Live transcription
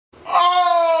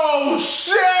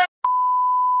shit!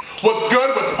 What's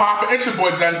good? What's poppin'? It's your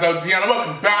boy Denzel Deanna.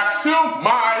 Welcome back to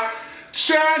my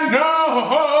channel.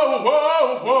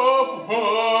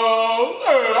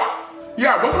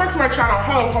 Yeah, welcome back to my channel.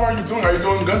 Hello, how are you doing? Are you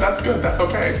doing good? That's good. That's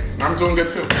okay. I'm doing good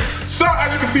too. So,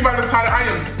 as you can see by the title, I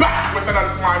am back with another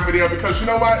slime video because you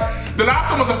know what? The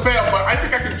last one was a fail, but I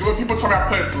think I could do it. People told me I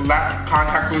put less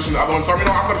contact solution than the other one, so you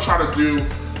know I'm gonna try to do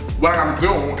what I'm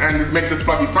doing and just make this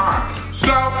fluffy slime.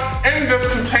 So, in this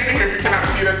container here, if you cannot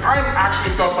see this, I'm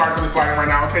actually so sorry for this lighting right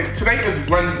now, okay? Today is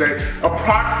Wednesday,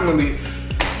 approximately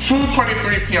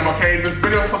 2:23 p.m., okay? This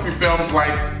video was supposed to be filmed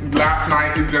like last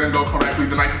night. It didn't go correctly.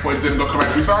 The night before it didn't go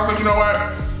correctly. So I was like, you know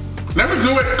what? Let me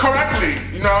do it correctly.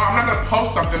 You know, I'm not gonna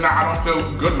post something that I don't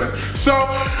feel good with. So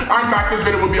I'm back. This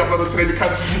video will be uploaded today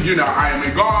because, you know, I am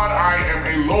a God, I am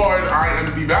a Lord, I am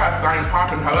the best, I am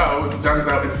poppin'. Hello, it's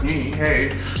Denzel, it's me,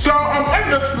 hey. So in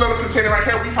this little container right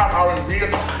here, we have our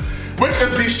ingredients, which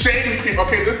is the shaving cream.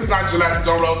 Okay, this is not Gillette,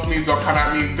 don't roast me, don't come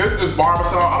at me. This is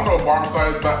Barbasol. I don't know what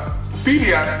Barbasol is, but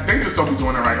CVS, they just don't be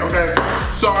doing it right, okay?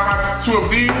 So I have 2 of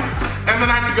these, and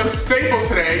then I had to go to Staples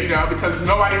today, you know, because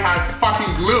nobody has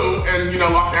fucking glue in, you know,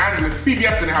 Los Angeles.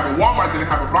 CVS didn't have it, Walmart didn't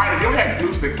have it, Rite Aid, they only had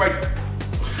glue sticks, like.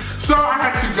 So I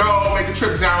had to go make a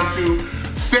trip down to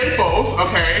Staples,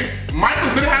 okay?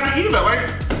 Michael's didn't have it either,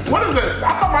 like, what is this?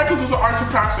 I thought Michael's was an art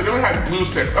and craft, so they only had glue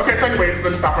sticks. Okay, so anyways,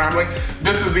 let me stop rambling.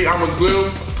 This is the Elmer's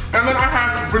glue, and then I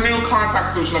have Renew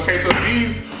contact solution, okay? So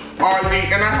these are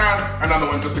and I have another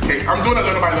one just in case. I'm doing it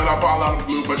little by little, I bought a lot of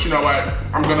glue, but you know what?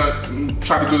 I'm gonna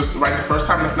try to do this right the first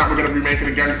time, and if not, we're gonna remake it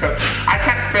again because I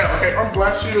can't fail, okay? Oh,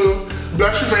 bless you,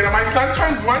 Rayna. My son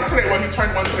turns 1 today, well, he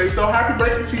turned 1 today, so happy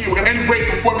birthday to you. And wait,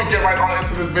 before we get right on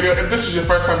into this video, if this is your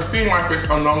first time seeing my face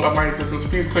or knowing of my existence,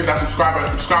 please click that subscribe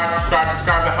button. Subscribe,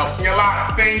 that helps me a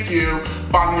lot, thank you.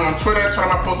 Follow me on Twitter, turn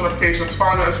on my post notifications,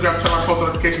 follow me on Instagram, turn on my post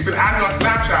notifications, and add me on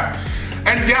Snapchat.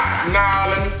 And yeah, now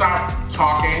let me stop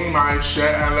talking my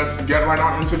shit and let's get right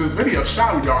on into this video,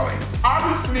 shall we, darlings?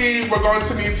 Obviously, we're going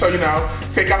to need to, you know,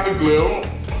 take out the glue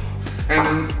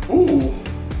and,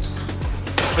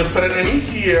 and put it in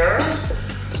here.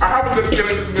 I have a good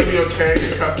feeling this is gonna be okay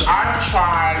because I've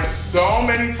tried so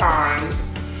many times.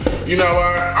 You know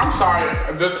what, I'm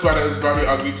sorry, this sweater is very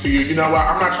ugly to you. You know what,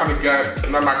 I'm not trying to get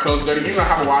none of my clothes dirty. You know I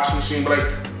have a washing machine, but like,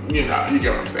 you know, you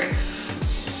get what I'm saying.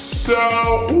 So,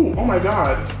 oh my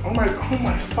God, oh my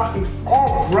fucking,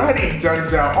 already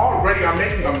Denzel, already I'm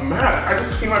making a mess. I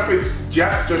just cleaned my face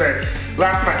yesterday,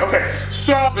 last night. Okay,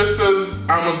 so this is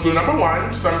Elmer's glue number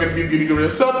 1, so I'm gonna be a beauty guru.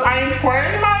 So I am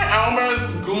pouring my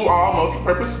Elmer's glue, all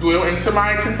multi-purpose glue, into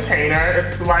my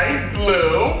container. It's white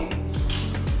glue.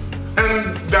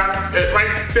 And that's it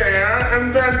right there.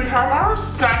 And then we have our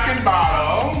second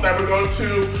bottle that we're going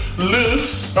to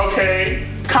loose, okay,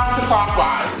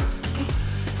 counterclockwise.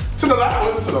 To the left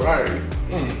or to the right?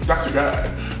 That's too good.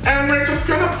 And we're just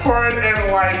gonna pour it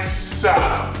in like so.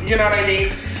 You know what I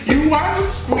mean? You want to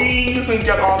squeeze and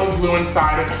get all the glue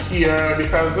inside of here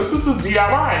because this is a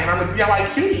DIY and I'm a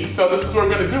DIY cutie. So this is what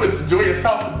we're gonna do. It's do it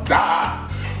yourself, duh.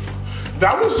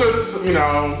 That was just, you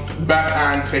know, Beth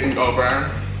Ann taking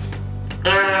over.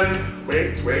 And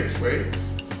wait.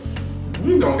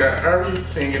 We gonna get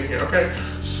everything in here, okay?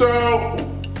 So,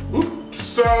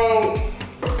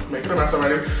 making a mess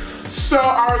already. So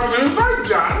our glues are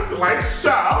done, like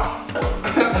so.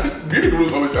 Beauty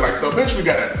gurus always say like so, bitch, we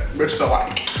get it. Bitch, so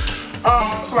like.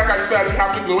 So like I said, we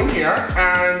have the glue in here,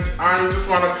 and I just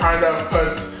want to kind of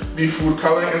put the food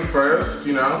coloring in first,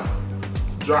 you know.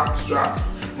 Drop,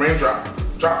 raindrop,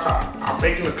 drop top. I'm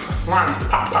making the slime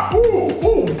pop.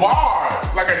 Ooh,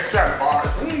 bars. Like I said,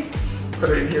 bars. Let me put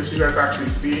it in here so you guys actually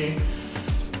see.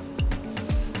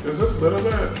 Is this a little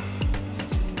bit?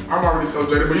 I'm already so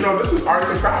dirty, but you know, this is arts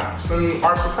and crafts. And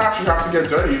arts and crafts, you have to get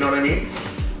dirty, you know what I mean?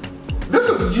 This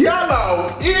is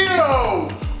yellow,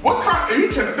 ew! What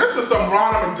kind, this is some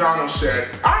Ronald McDonald shit.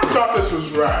 I thought this was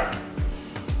red.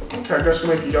 Okay, I guess you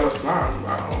make a yellow slime,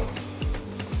 wow.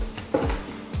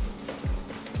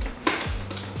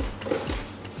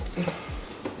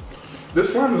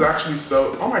 This slime is actually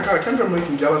so, oh my God, I can't believe I'm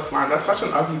making yellow slime. That's such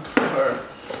an ugly color.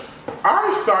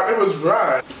 I thought it was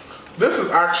red. This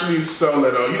is actually so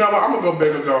little. You know what, I'm gonna go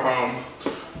big or go home.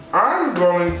 I'm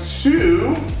going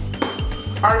to,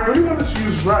 I really wanted to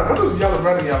use red. What does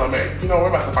red and yellow make? You know, we're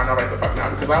about to find out right the fuck now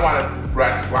because I wanted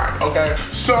red slime, okay?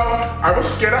 So, I was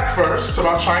scared at first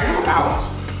about trying this out,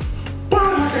 but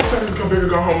like I said, it's go big or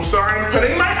go home. So I'm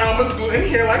putting my Elmer's glue in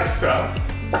here like so,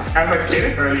 as I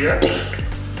stated earlier.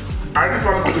 I just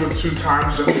wanted to do it 2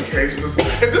 times just in case. If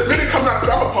this video comes out, I'm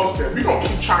gonna post it. We're gonna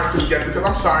keep trying to get because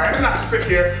I'm sorry, I did not sit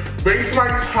here, waste my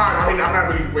time. I mean, I'm not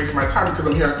really wasting my time because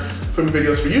I'm here filming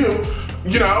videos for you.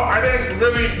 you know, I didn't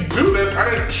really do this. I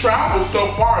didn't travel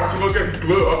so far to go get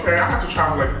glue, okay? I had to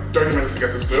travel like 30 minutes to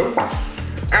get this glue.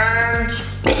 And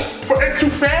for it to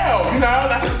fail, you know,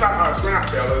 that's just not us. We're not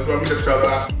failures, but we just failed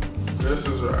us. This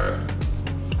is red.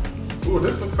 Ooh,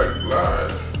 this looks like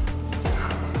blood.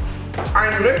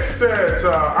 I mixed it.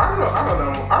 I don't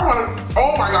know. I want to,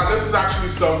 oh my God, this is actually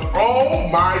so, oh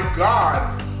my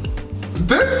God.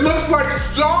 This looks like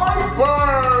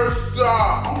Starburst.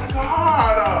 Oh my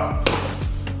God.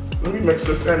 Let me mix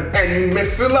this in, and you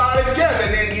mix it all together,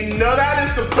 and then you know that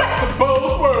is the best of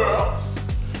both worlds.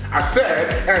 I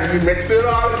said, and you mix it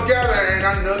all together, and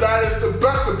I know that is the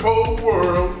best of both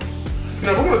worlds. You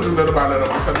know, we're gonna do little by little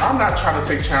because I'm not trying to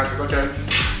take chances, okay?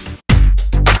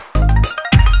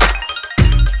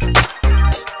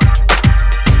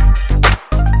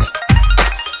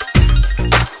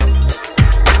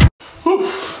 Whew.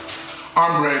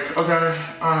 Arm break, okay?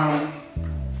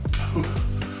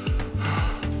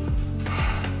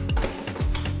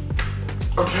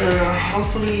 Okay,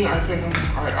 hopefully I think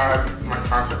I add my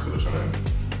contact solution in.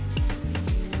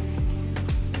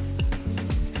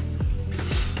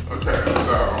 Okay,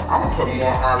 so I'm gonna put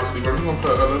more obviously, but we're gonna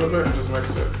put a little bit and just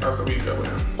mix it as we go in.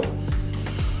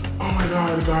 Oh my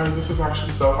God, guys, this is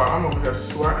actually so hot. I'm over here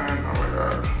sweating, oh my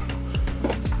God.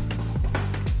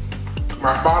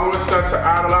 My followers said to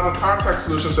add a lot of contact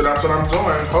solution, so that's what I'm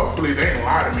doing. Hopefully they ain't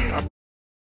lie to me.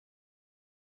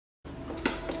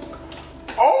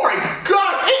 Oh my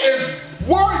God, it is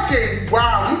working!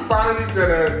 Wow, we finally did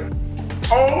it.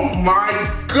 Oh my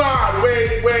God,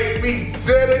 wait, we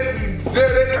did it, we did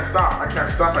it. I can't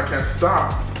stop, I can't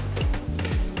stop.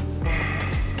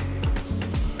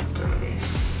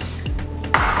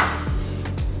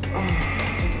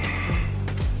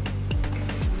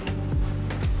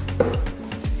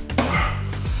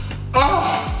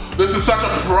 Oh, this is such a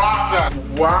process.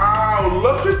 Wow,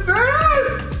 look at this.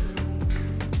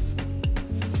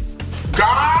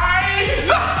 Guys!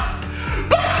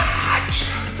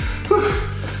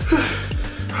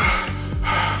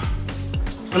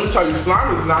 Let me tell you,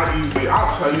 slime is not easy.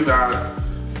 I'll tell you that.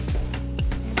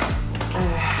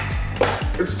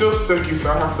 It's still sticky, so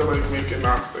I have to like make it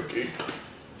not sticky.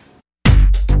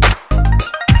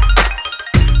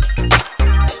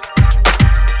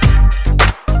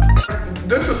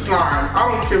 This is slime. I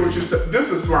don't care what you said. This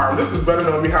is slime. This is better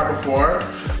than what we had before.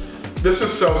 This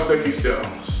is so sticky still.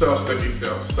 So sticky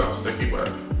still. So sticky, but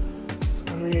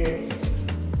I mean,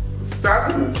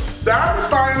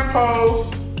 satisfying pose.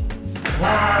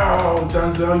 Wow,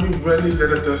 Denzel, you really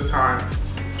did it this time.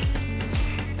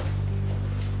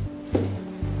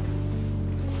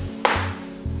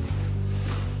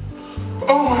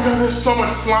 Oh my God, there's so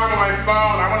much slime on my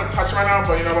phone. I want to touch it right now,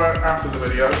 but you know what? After the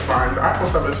video, it's fine. The iPhone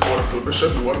 7 is waterproof. It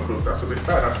should be waterproof. That's what they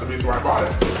said. That's the reason why I bought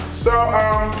it. So,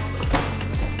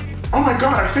 oh my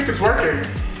God, I think it's working.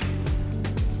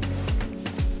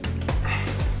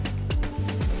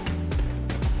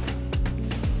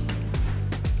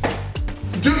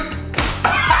 Dude.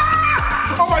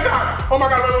 Oh my God. Oh my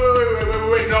God,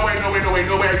 wait, no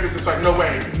way I did this right, no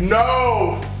way.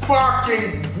 No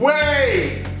fucking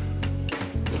way.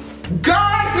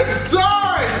 Guys, it's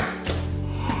done.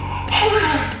 Oh my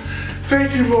God.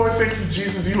 Thank you, Lord, thank you,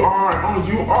 Jesus, you are the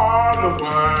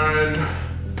one.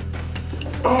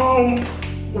 Oh,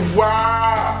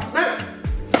 wow.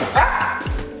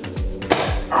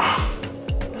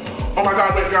 Oh my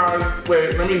God, wait guys,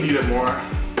 wait, let me knead it more.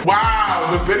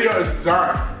 Wow, the video is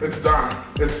done. It's done.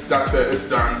 That's it, it's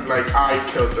done. Like, I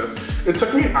killed this. It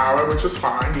took me an hour, which is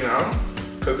fine, you know,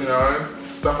 because, you know,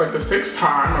 stuff like this takes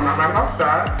time. I'm not mad about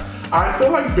that. I feel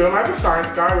like Bill Nye the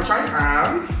Science Guy, which I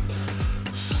am.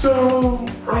 So,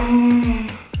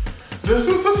 this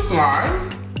is the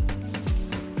slime.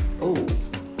 Oh.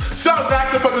 So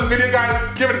that's it for this video, guys.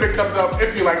 Give it a big thumbs up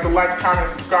if you like to like, comment,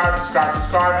 subscribe.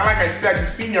 And like I said, you've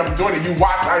seen me, I'm doing it. You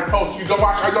watch, I post. You don't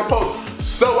watch, I don't post.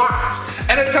 So watch.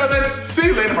 And until then, see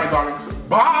you later, my darlings.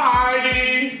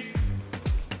 Bye.